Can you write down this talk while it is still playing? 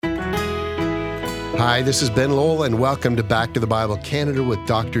Hi, this is Ben Lowell, and welcome to Back to the Bible Canada with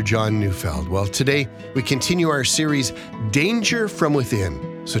Dr. John Neufeld. Well, today we continue our series, Danger from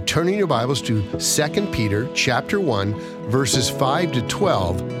Within. So turning your Bibles to 2 Peter chapter 1, verses 5 to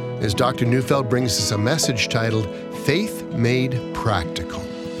 12, as Dr. Neufeld brings us a message titled, Faith Made Practical.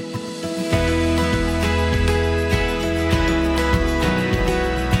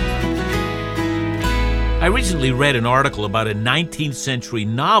 I recently read an article about a 19th century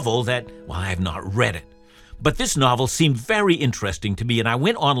novel that, well, I have not read it. But this novel seemed very interesting to me, and I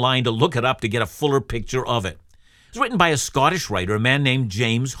went online to look it up to get a fuller picture of it. It was written by a Scottish writer, a man named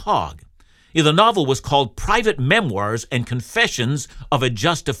James Hogg. The novel was called Private Memoirs and Confessions of a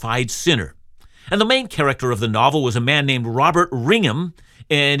Justified Sinner. And the main character of the novel was a man named Robert Ringham,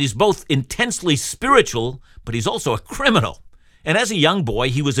 and he's both intensely spiritual, but he's also a criminal. And as a young boy,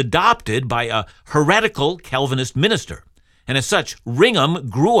 he was adopted by a heretical Calvinist minister. And as such,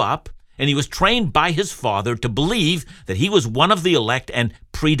 Ringham grew up, and he was trained by his father to believe that he was one of the elect and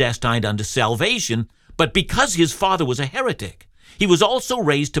predestined unto salvation. But because his father was a heretic, he was also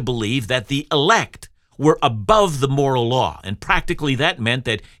raised to believe that the elect were above the moral law. And practically that meant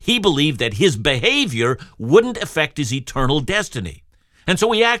that he believed that his behavior wouldn't affect his eternal destiny. And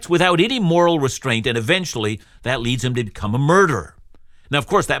so he acts without any moral restraint, and eventually that leads him to become a murderer. Now, of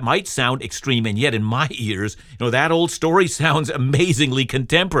course, that might sound extreme, and yet in my ears, that old story sounds amazingly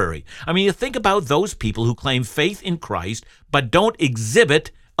contemporary. I mean, you think about those people who claim faith in Christ but don't exhibit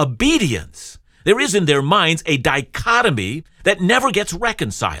obedience. There is in their minds a dichotomy that never gets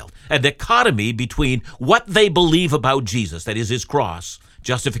reconciled, a dichotomy between what they believe about Jesus, that is his cross,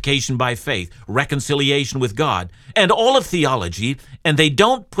 justification by faith, reconciliation with God, and all of theology, and they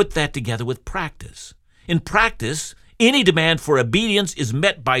don't put that together with practice. In practice, any demand for obedience is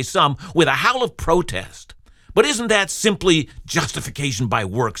met by some with a howl of protest. But isn't that simply justification by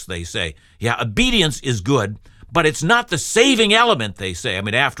works, they say? Yeah, obedience is good, but it's not the saving element, they say. I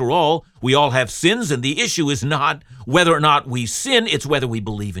mean, after all, we all have sins, and the issue is not whether or not we sin, it's whether we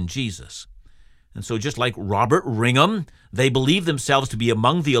believe in Jesus. And so just like Robert Ringham, they believe themselves to be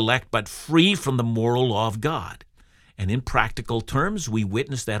among the elect but free from the moral law of God. And in practical terms, we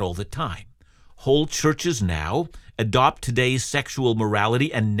witness that all the time. Whole churches now adopt today's sexual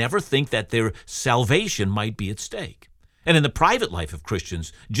morality and never think that their salvation might be at stake. And in the private life of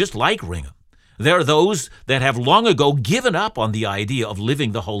Christians, just like Ringham, there are those that have long ago given up on the idea of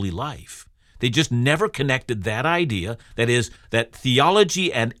living the holy life. They just never connected that idea, that is, that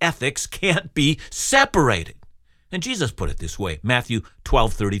theology and ethics can't be separated. And Jesus put it this way, Matthew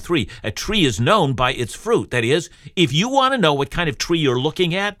 12:33, a tree is known by its fruit. That is, if you want to know what kind of tree you're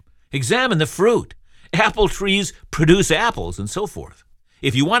looking at, examine the fruit. Apple trees produce apples and so forth.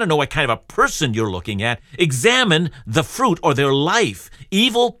 If you want to know what kind of a person you're looking at, examine the fruit or their life.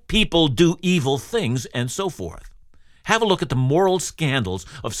 Evil people do evil things and so forth. Have a look at the moral scandals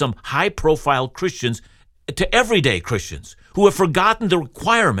of some high-profile Christians to everyday Christians who have forgotten the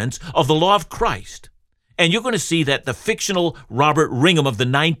requirements of the law of Christ. And you're going to see that the fictional Robert Ringham of the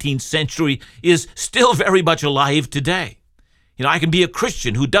 19th century is still very much alive today. I can be a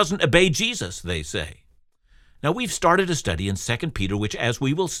Christian who doesn't obey Jesus, they say. Now, we've started a study in 2 Peter, which, as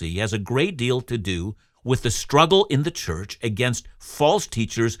we will see, has a great deal to do with the struggle in the church against false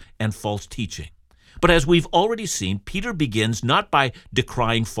teachers and false teaching. But as we've already seen, Peter begins not by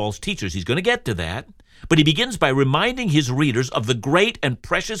decrying false teachers. He's going to get to that. But he begins by reminding his readers of the great and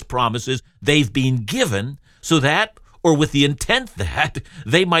precious promises they've been given so that, or with the intent that,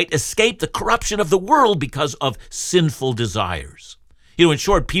 they might escape the corruption of the world because of sinful desires. In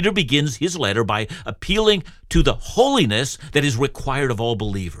short, Peter begins his letter by appealing to the holiness that is required of all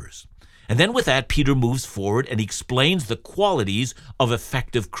believers. And then with that, Peter moves forward and explains the qualities of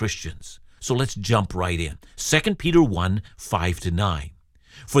effective Christians. So let's jump right in. 2 Peter 1, 5-9.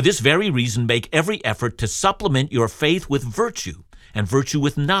 For this very reason, make every effort to supplement your faith with virtue, and virtue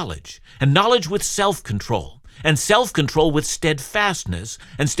with knowledge, and knowledge with self-control, and self-control with steadfastness,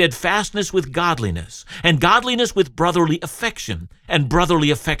 and steadfastness with godliness, and godliness with brotherly affection, and brotherly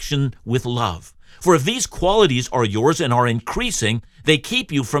affection with love. For if these qualities are yours and are increasing, they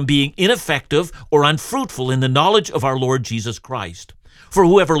keep you from being ineffective or unfruitful in the knowledge of our Lord Jesus Christ. For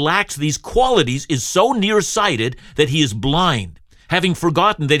whoever lacks these qualities is so nearsighted that he is blind, having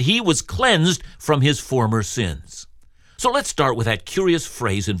forgotten that he was cleansed from his former sins. So let's start with that curious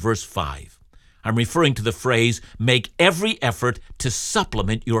phrase in verse 5. I'm referring to the phrase, make every effort to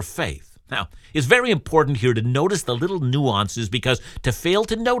supplement your faith. Now, it's very important here to notice the little nuances because to fail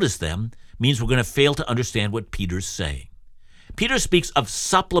to notice them means we're going to fail to understand what Peter's saying. Peter speaks of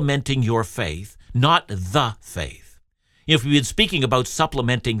supplementing your faith, not the faith. If we've been speaking about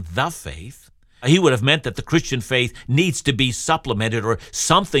supplementing the faith, He would have meant that the Christian faith needs to be supplemented or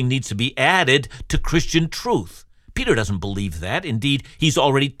something needs to be added to Christian truth. Peter doesn't believe that. Indeed, he's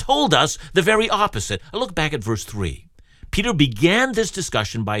already told us the very opposite. Look back at verse 3. Peter began this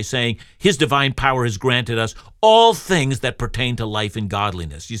discussion by saying, his divine power has granted us all things that pertain to life and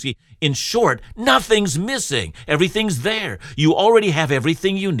godliness. You see, in short, nothing's missing. Everything's there. You already have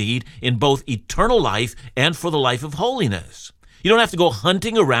everything you need in both eternal life and for the life of holiness. You don't have to go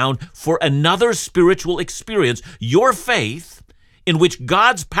hunting around for another spiritual experience. Your faith, in which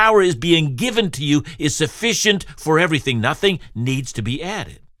God's power is being given to you, is sufficient for everything. Nothing needs to be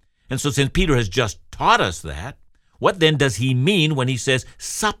added. And so since Peter has just taught us that, what then does he mean when he says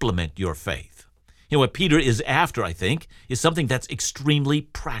supplement your faith? What Peter is after, I think, is something that's extremely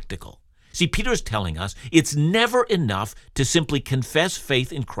practical. See, Peter's telling us it's never enough to simply confess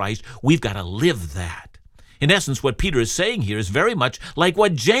faith in Christ. We've got to live that. In essence, what Peter is saying here is very much like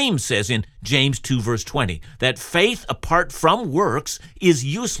what James says in James 2, verse 20, that faith apart from works is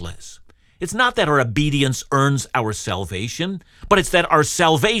useless. It's not that our obedience earns our salvation, but it's that our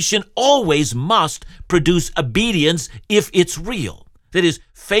salvation always must produce obedience if it's real. That is,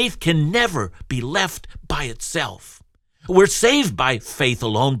 faith can never be left by itself. We're saved by faith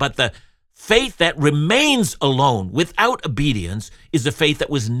alone, but the faith that remains alone without obedience is a faith that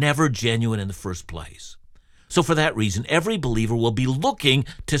was never genuine in the first place. So for that reason, every believer will be looking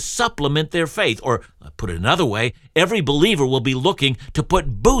to supplement their faith. Or, put it another way, every believer will be looking to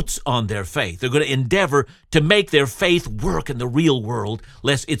put boots on their faith. They're going to endeavor to make their faith work in the real world,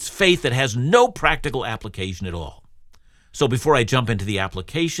 lest it's faith that has no practical application at all. So before I jump into the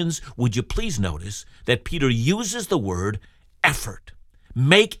applications, would you please notice that Peter uses the word effort.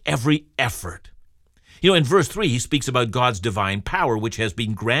 Make every effort. In verse 3, he speaks about God's divine power, which has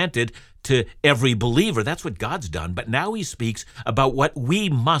been granted to every believer. That's what God's done. But now he speaks about what we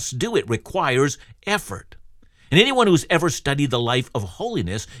must do. It requires effort. And anyone who's ever studied the life of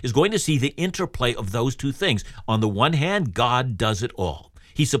holiness is going to see the interplay of those two things. On the one hand, God does it all.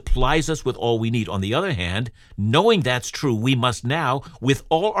 He supplies us with all we need. On the other hand, knowing that's true, we must now, with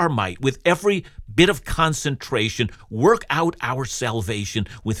all our might, with every bit of concentration, work out our salvation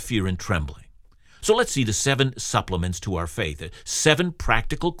with fear and trembling. So let's see the 7 supplements to our faith, 7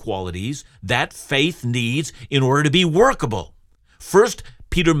 practical qualities that faith needs in order to be workable. First,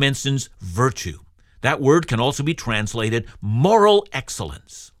 Peter mentions virtue. That word can also be translated moral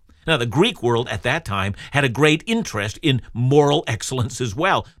excellence. Now, the Greek world at that time had a great interest in moral excellence as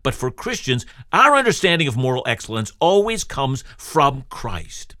well. But for Christians, our understanding of moral excellence always comes from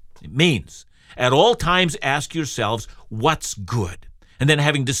Christ. It means, at all times ask yourselves, what's good? And then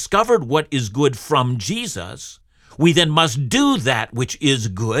having discovered what is good from Jesus, we then must do that which is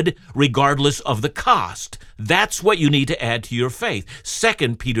good regardless of the cost. That's what you need to add to your faith.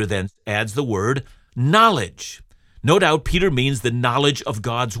 Second, Peter then adds the word knowledge. No doubt Peter means the knowledge of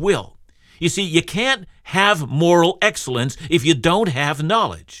God's will. You see, you can't have moral excellence if you don't have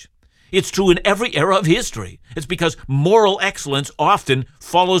knowledge. It's true in every era of history. It's because moral excellence often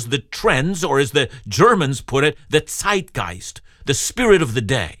follows the trends, or as the Germans put it, the Zeitgeist, the spirit of the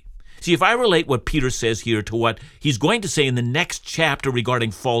day. See, if I relate what Peter says here to what he's going to say in the next chapter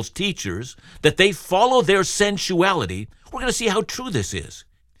regarding false teachers, that they follow their sensuality, we're going to see how true this is.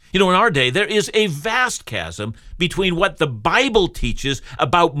 In our day, there is a vast chasm between what the Bible teaches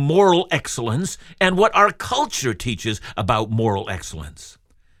about moral excellence and what our culture teaches about moral excellence.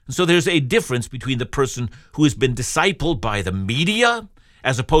 And so there's a difference between the person who has been discipled by the media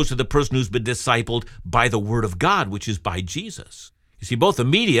as opposed to the person who's been discipled by the Word of God, which is by Jesus. You see, both the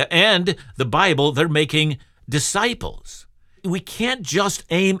media and the Bible, they're making disciples. We can't just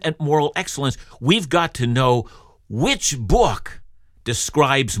aim at moral excellence. We've got to know which book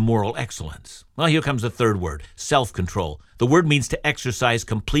describes moral excellence. Well, here comes the third word, self-control. The word means to exercise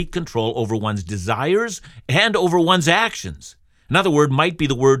complete control over one's desires and over one's actions. Another word might be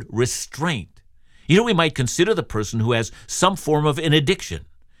the word restraint. We might consider the person who has some form of an addiction.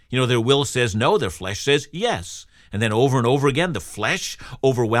 Their will says no, their flesh says yes. And then over and over again, the flesh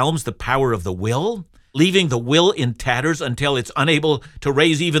overwhelms the power of the will, leaving the will in tatters until it's unable to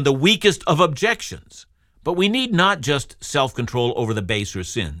raise even the weakest of objections. But we need not just self-control over the baser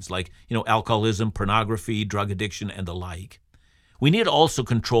sins, like, alcoholism, pornography, drug addiction, and the like. We need to also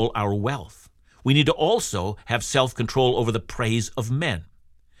control our wealth. We need to also have self-control over the praise of men.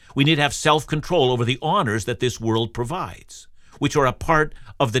 We need to have self-control over the honors that this world provides, which are a part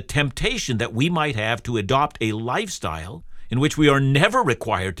of the temptation that we might have to adopt a lifestyle in which we are never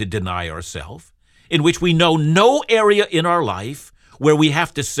required to deny ourselves, in which we know no area in our life where we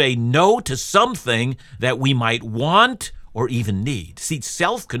have to say no to something that we might want or even need. See,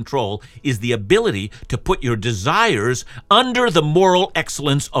 self-control is the ability to put your desires under the moral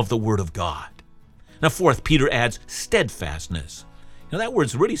excellence of the Word of God. Now, fourth, Peter adds steadfastness. Now, that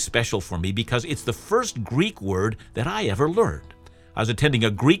word's really special for me because it's the first Greek word that I ever learned. I was attending a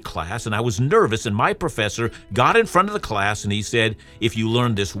Greek class and I was nervous, and my professor got in front of the class and he said, if you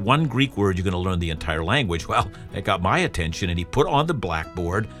learn this one Greek word, you're going to learn the entire language. Well, that got my attention, and he put on the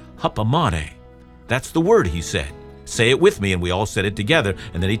blackboard, hupomone. That's the word, he said. Say it with me, and we all said it together,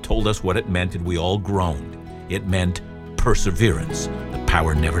 and then he told us what it meant, and we all groaned. It meant perseverance, the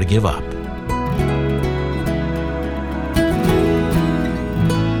power never to give up.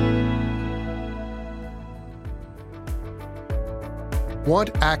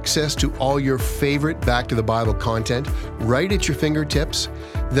 Want access to all your favorite Back to the Bible content right at your fingertips?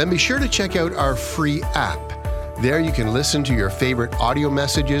 Then be sure to check out our free app. There you can listen to your favorite audio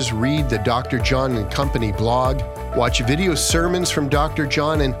messages, read the Dr. John and Company blog, watch video sermons from Dr.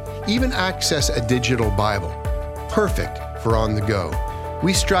 John, and even access a digital Bible. Perfect for on the go.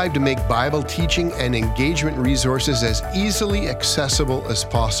 We strive to make Bible teaching and engagement resources as easily accessible as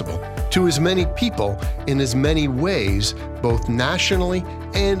possible to as many people in as many ways, both nationally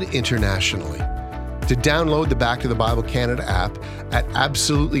and internationally. To download the Back to the Bible Canada app at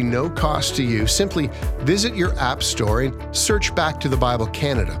absolutely no cost to you, simply visit your app store and search Back to the Bible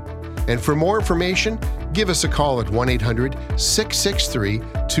Canada. And for more information, give us a call at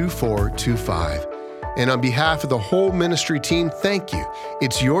 1-800-663-2425. And on behalf of the whole ministry team, thank you.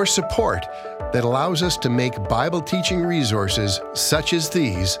 It's your support that allows us to make Bible teaching resources such as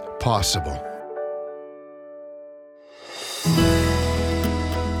these possible.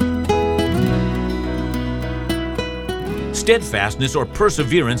 Steadfastness or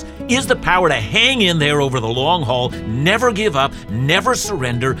perseverance is the power to hang in there over the long haul, never give up, never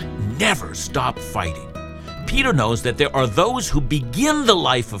surrender, never stop fighting. Peter knows that there are those who begin the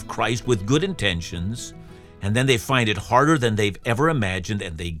life of Christ with good intentions, and then they find it harder than they've ever imagined,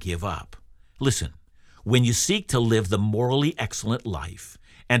 and they give up. Listen, when you seek to live the morally excellent life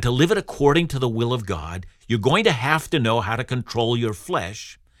and to live it according to the will of God, you're going to have to know how to control your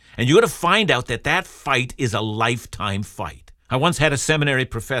flesh, and you're going to find out that that fight is a lifetime fight. I once had a seminary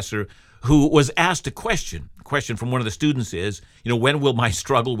professor who was asked a question. The question from one of the students is, when will my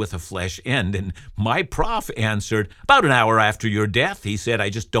struggle with the flesh end? And my prof answered, about an hour after your death. He said, I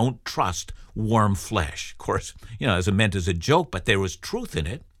just don't trust warm flesh. Of course, as meant as a joke, but there was truth in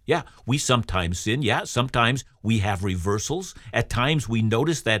it. Yeah, we sometimes sin. Yeah, sometimes we have reversals. At times we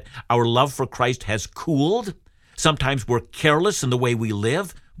notice that our love for Christ has cooled. Sometimes we're careless in the way we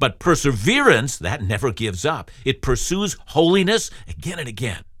live. But perseverance, that never gives up. It pursues holiness again and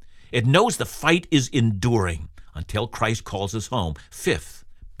again. It knows the fight is enduring until Christ calls us home. Fifth,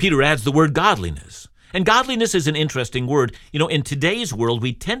 Peter adds the word godliness. And godliness is an interesting word. In today's world,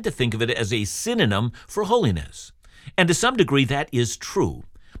 we tend to think of it as a synonym for holiness. And to some degree, that is true.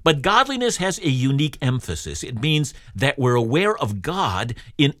 But godliness has a unique emphasis. It means that we're aware of God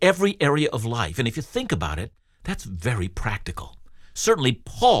in every area of life. And if you think about it, that's very practical. Certainly,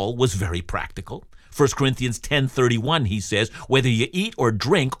 Paul was very practical. 1 Corinthians 10:31, he says, whether you eat or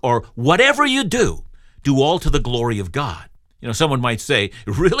drink or whatever you do all to the glory of God. Someone might say,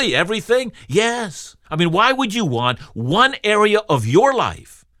 really, everything? Yes. Why would you want one area of your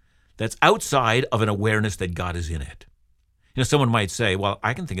life that's outside of an awareness that God is in it? Someone might say, well,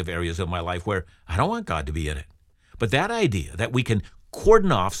 I can think of areas of my life where I don't want God to be in it. But that idea that we can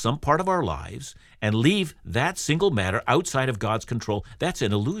cordon off some part of our lives and leave that single matter outside of God's control, that's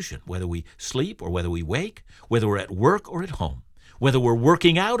an illusion, whether we sleep or whether we wake, whether we're at work or at home, whether we're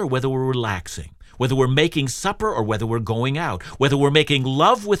working out or whether we're relaxing, whether we're making supper or whether we're going out, whether we're making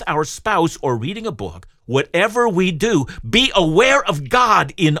love with our spouse or reading a book. Whatever we do, be aware of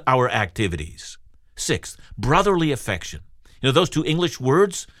God in our activities. Sixth, brotherly affection. Those two English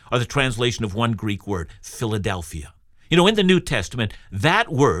words are the translation of one Greek word, Philadelphia. In the New Testament,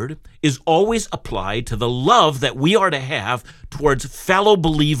 that word is always applied to the love that we are to have towards fellow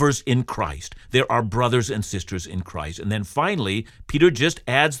believers in Christ. There are brothers and sisters in Christ. And then finally, Peter just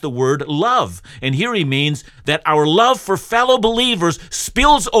adds the word love. And here he means that our love for fellow believers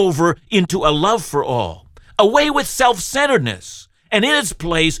spills over into a love for all. Away with self-centeredness, and in its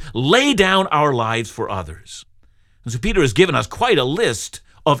place, lay down our lives for others. And so Peter has given us quite a list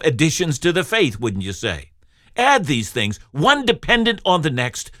of additions to the faith, wouldn't you say? Add these things, one dependent on the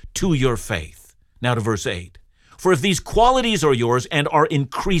next, to your faith. Now to verse 8. For if these qualities are yours and are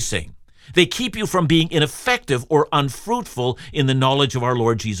increasing, they keep you from being ineffective or unfruitful in the knowledge of our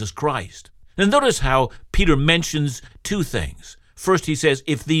Lord Jesus Christ. And notice how Peter mentions two things. First, he says,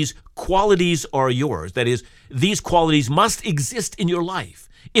 if these qualities are yours, that is, these qualities must exist in your life.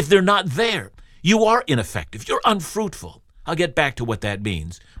 If they're not there, you are ineffective. You're unfruitful. I'll get back to what that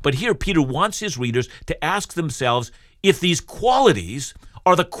means. But here Peter wants his readers to ask themselves if these qualities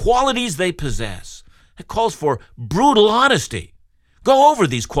are the qualities they possess. It calls for brutal honesty. Go over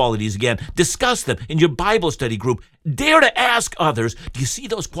these qualities again. Discuss them in your Bible study group. Dare to ask others, do you see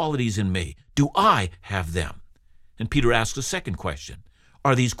those qualities in me? Do I have them? And Peter asks a second question.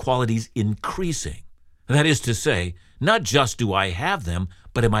 Are these qualities increasing? That is to say, not just do I have them,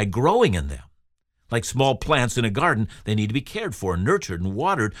 but am I growing in them? Like small plants in a garden, they need to be cared for, nurtured, and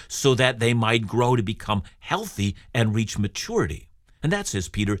watered so that they might grow to become healthy and reach maturity. And that, says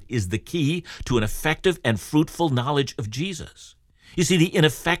Peter, is the key to an effective and fruitful knowledge of Jesus. You see, the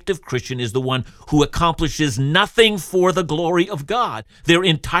ineffective Christian is the one who accomplishes nothing for the glory of God. Their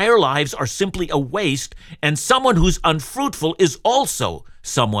entire lives are simply a waste, and someone who's unfruitful is also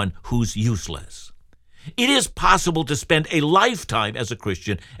someone who's useless. It is possible to spend a lifetime as a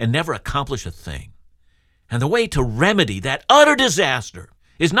Christian and never accomplish a thing. And the way to remedy that utter disaster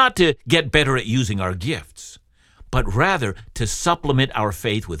is not to get better at using our gifts, but rather to supplement our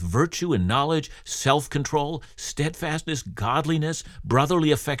faith with virtue and knowledge, self-control, steadfastness, godliness,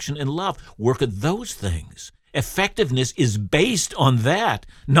 brotherly affection, and love. Work at those things. Effectiveness is based on that,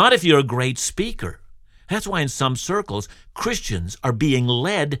 not if you're a great speaker. That's why in some circles, Christians are being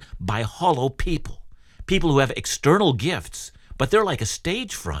led by hollow people who have external gifts, but they're like a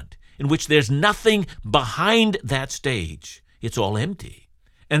stage front in which there's nothing behind that stage. It's all empty.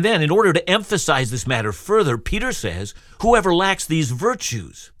 And then, in order to emphasize this matter further, Peter says, whoever lacks these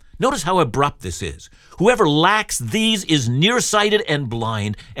virtues, notice how abrupt this is. Whoever lacks these is nearsighted and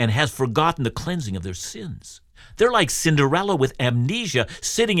blind and has forgotten the cleansing of their sins. They're like Cinderella with amnesia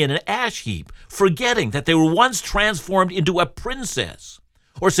sitting in an ash heap, forgetting that they were once transformed into a princess.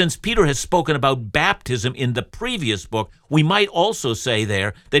 Or since Peter has spoken about baptism in the previous book, we might also say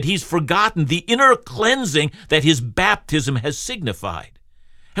there that he's forgotten the inner cleansing that his baptism has signified.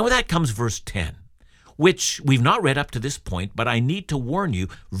 And with that comes verse 10, which we've not read up to this point, but I need to warn you,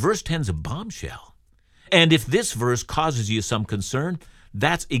 verse 10's a bombshell. And if this verse causes you some concern,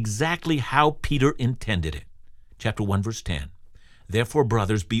 that's exactly how Peter intended it. Chapter 1, verse 10. Therefore,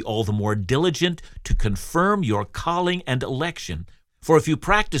 brothers, be all the more diligent to confirm your calling and election, for if you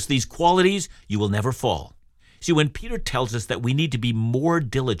practice these qualities, you will never fall. See, when Peter tells us that we need to be more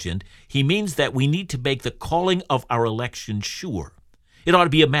diligent, he means that we need to make the calling of our election sure. It ought to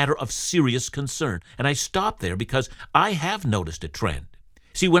be a matter of serious concern. And I stop there because I have noticed a trend.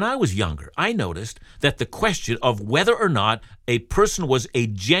 See, when I was younger, I noticed that the question of whether or not a person was a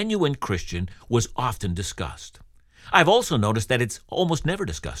genuine Christian was often discussed. I've also noticed that it's almost never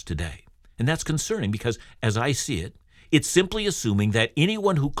discussed today. And that's concerning because, as I see it, it's simply assuming that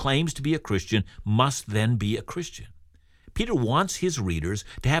anyone who claims to be a Christian must then be a Christian. Peter wants his readers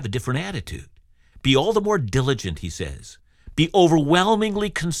to have a different attitude. Be all the more diligent, he says. Be overwhelmingly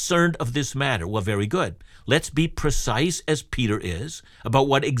concerned of this matter. Well, very good. Let's be precise, as Peter is, about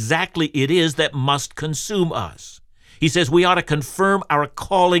what exactly it is that must consume us. He says we ought to confirm our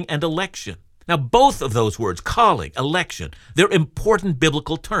calling and election. Now, both of those words, calling, election, they're important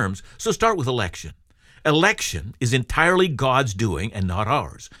biblical terms. So start with election. Election is entirely God's doing and not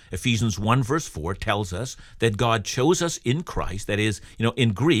ours. Ephesians 1 verse 4 tells us that God chose us in Christ. That is,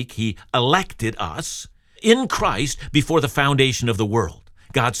 in Greek, he elected us in Christ before the foundation of the world.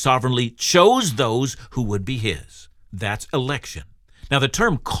 God sovereignly chose those who would be his. That's election. Now, the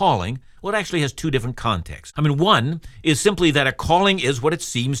term calling, well, it actually has two different contexts. One is simply that a calling is what it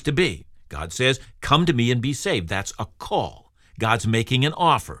seems to be. God says, come to me and be saved. That's a call. God's making an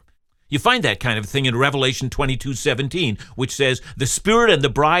offer. You find that kind of thing in Revelation 22:17, which says, the Spirit and the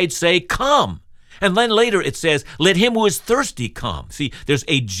bride say, come. And then later it says, let him who is thirsty come. See, there's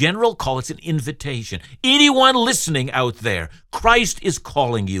a general call. It's an invitation. Anyone listening out there, Christ is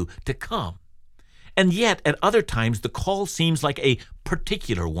calling you to come. And yet, at other times, the call seems like a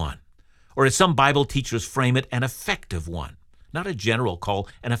particular one, or as some Bible teachers frame it, an effective one. Not a general call,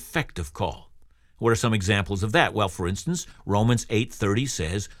 an effective call. What are some examples of that? Well, for instance, Romans 8:30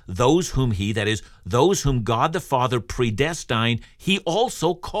 says, those whom he, that is, those whom God the Father predestined, he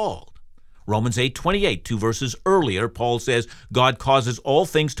also called. Romans 8:28, 2 verses earlier, Paul says, God causes all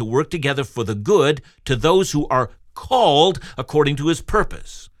things to work together for the good to those who are called according to his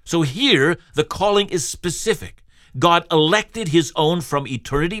purpose. So here, the calling is specific. God elected his own from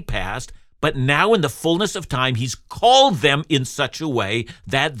eternity past, but now in the fullness of time, he's called them in such a way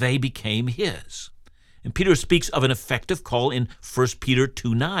that they became his. And Peter speaks of an effective call in 1 Peter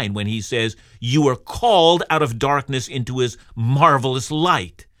 2:9 when he says, you are called out of darkness into his marvelous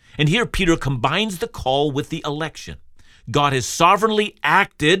light. And here Peter combines the call with the election. God has sovereignly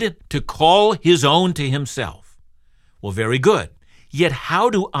acted to call his own to himself. Well, very good. Yet how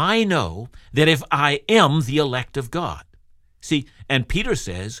do I know that if I am the elect of God? See, and Peter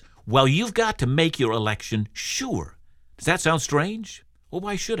says, well, you've got to make your election sure. Does that sound strange? Well,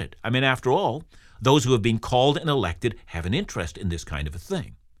 why should it? I mean, after all, those who have been called and elected have an interest in this kind of a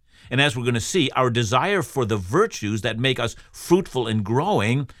thing. And as we're going to see, our desire for the virtues that make us fruitful and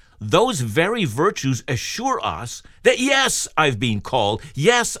growing, those very virtues assure us that, yes, I've been called,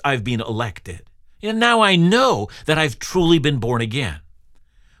 yes, I've been elected, and now I know that I've truly been born again.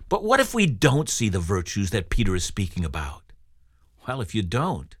 But what if we don't see the virtues that Peter is speaking about? Well, if you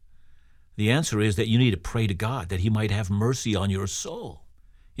don't, the answer is that you need to pray to God that he might have mercy on your soul.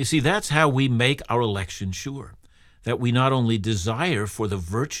 You see, that's how we make our election sure, that we not only desire for the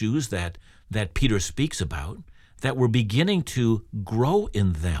virtues that Peter speaks about, that we're beginning to grow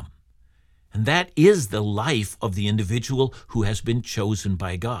in them. And that is the life of the individual who has been chosen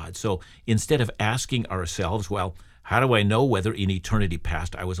by God. So instead of asking ourselves, well, how do I know whether in eternity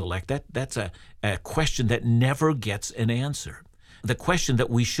past I was elected? That's a question that never gets an answer. The question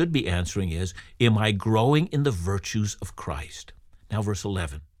that we should be answering is, am I growing in the virtues of Christ? Now, verse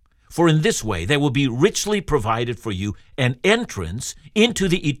 11. For in this way there will be richly provided for you an entrance into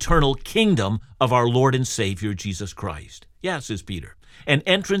the eternal kingdom of our Lord and Savior Jesus Christ. Yeah, says Peter. An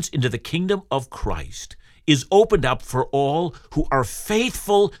entrance into the kingdom of Christ is opened up for all who are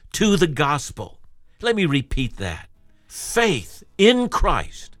faithful to the gospel. Let me repeat that. Faith in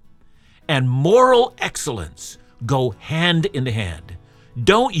Christ and moral excellence go hand in hand.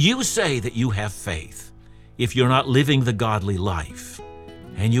 Don't you say that you have faith if you're not living the godly life.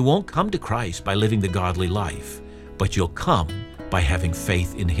 And you won't come to Christ by living the godly life, but you'll come by having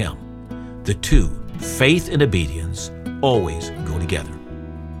faith in him. The two, faith and obedience, always go together.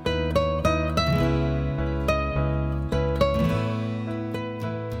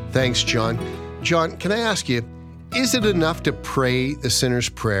 Thanks, John. John, can I ask you, is it enough to pray the sinner's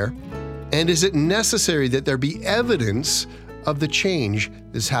prayer? And is it necessary that there be evidence of the change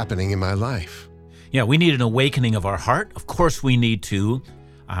that's happening in my life? Yeah, we need an awakening of our heart. Of course we need to.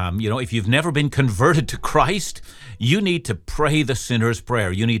 If you've never been converted to Christ, you need to pray the sinner's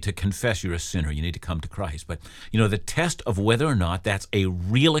prayer. You need to confess you're a sinner. You need to come to Christ. But, the test of whether or not that's a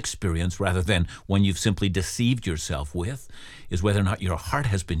real experience rather than one you've simply deceived yourself with is whether or not your heart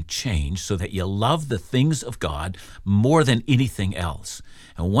has been changed so that you love the things of God more than anything else.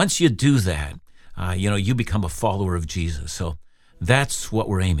 And once you do that, you become a follower of Jesus. So that's what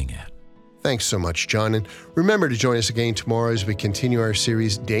we're aiming at. Thanks so much, John. And remember to join us again tomorrow as we continue our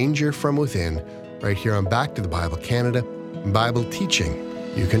series, Danger from Within, right here on Back to the Bible Canada, Bible teaching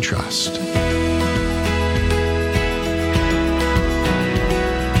you can trust.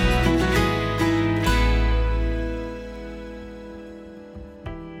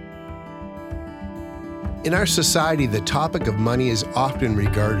 In our society, the topic of money is often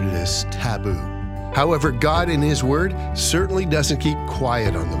regarded as taboo. However, God in His Word certainly doesn't keep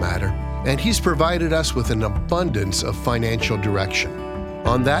quiet on the matter, and He's provided us with an abundance of financial direction.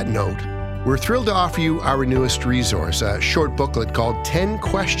 On that note, we're thrilled to offer you our newest resource, a short booklet called 10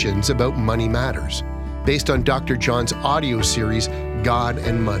 Questions About Money Matters, based on Dr. John's audio series, God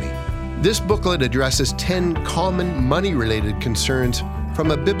and Money. This booklet addresses 10 common money-related concerns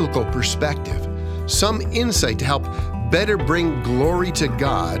from a biblical perspective, some insight to help better bring glory to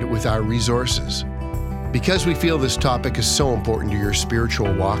God with our resources. Because we feel this topic is so important to your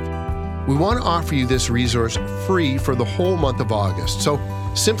spiritual walk, we want to offer you this resource free for the whole month of August. So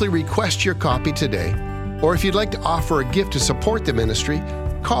simply request your copy today, or if you'd like to offer a gift to support the ministry,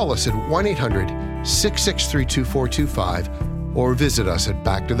 call us at 1-800-663-2425 or visit us at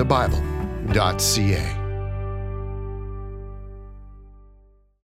backtothebible.ca.